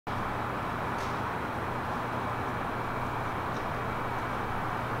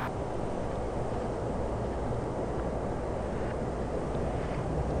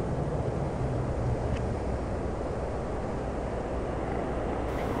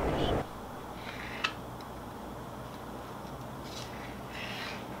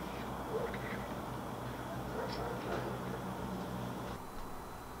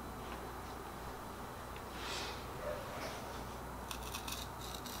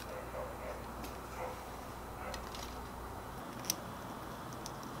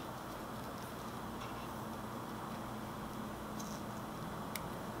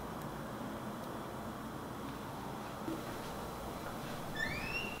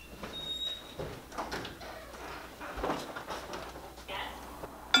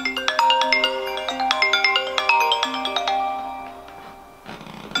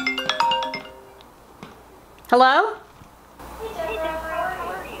Hello? Hey Deborah, how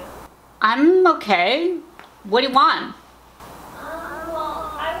are you? I'm okay. What do you want? Well,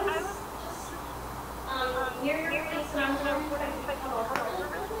 I was just near your place and I was wondering if I could come over or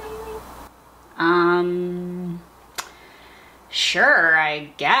something. Sure,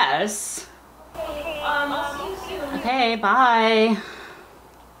 I guess. Okay, I'll see you soon. Okay, bye.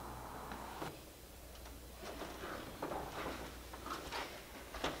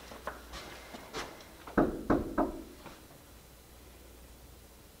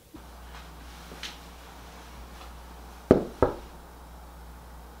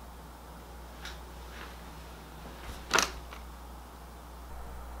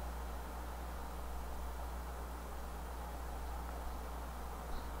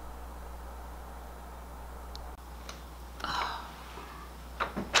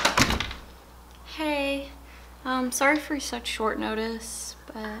 Hey, sorry for such short notice,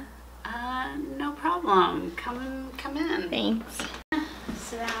 but... No problem. Come in. Thanks.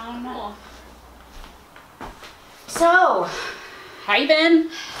 Sit down. Cool. So, how you been?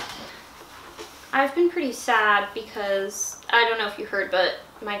 I've been pretty sad because, I don't know if you heard, but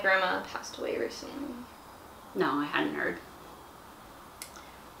my grandma passed away recently. No, I hadn't heard.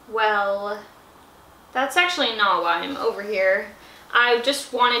 Well, that's actually not why I'm over here. I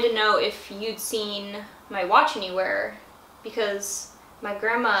just wanted to know if you'd seen my watch anywhere, because my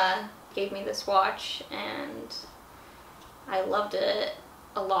grandma gave me this watch and I loved it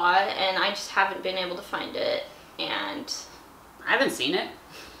a lot and I just haven't been able to find it. And I haven't seen it.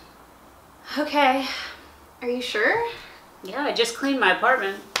 okay, are you sure? Yeah, I just cleaned my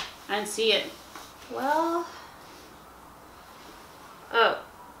apartment. I didn't see it. Well, oh,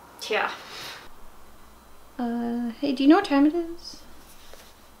 yeah. Hey, do you know what time it is?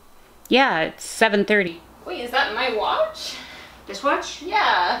 Yeah, it's 7:30. Wait, is that my watch? This watch?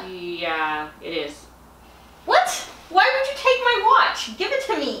 Yeah. Yeah, it is. What? Why would you take my watch? Give it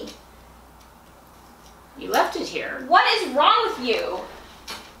to me. You left it here. What is wrong with you?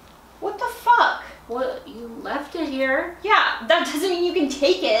 What the fuck? What? You left it here? Yeah, that doesn't mean you can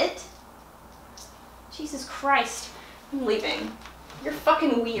take it. Jesus Christ. I'm leaving. You're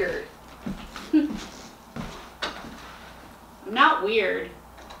fucking weird. I'm not weird.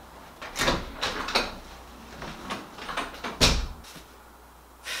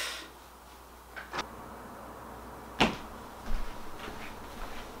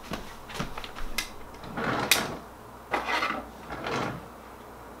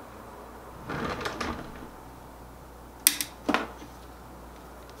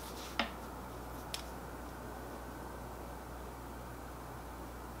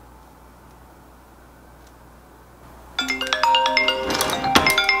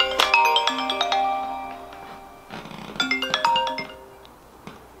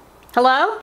 Hello?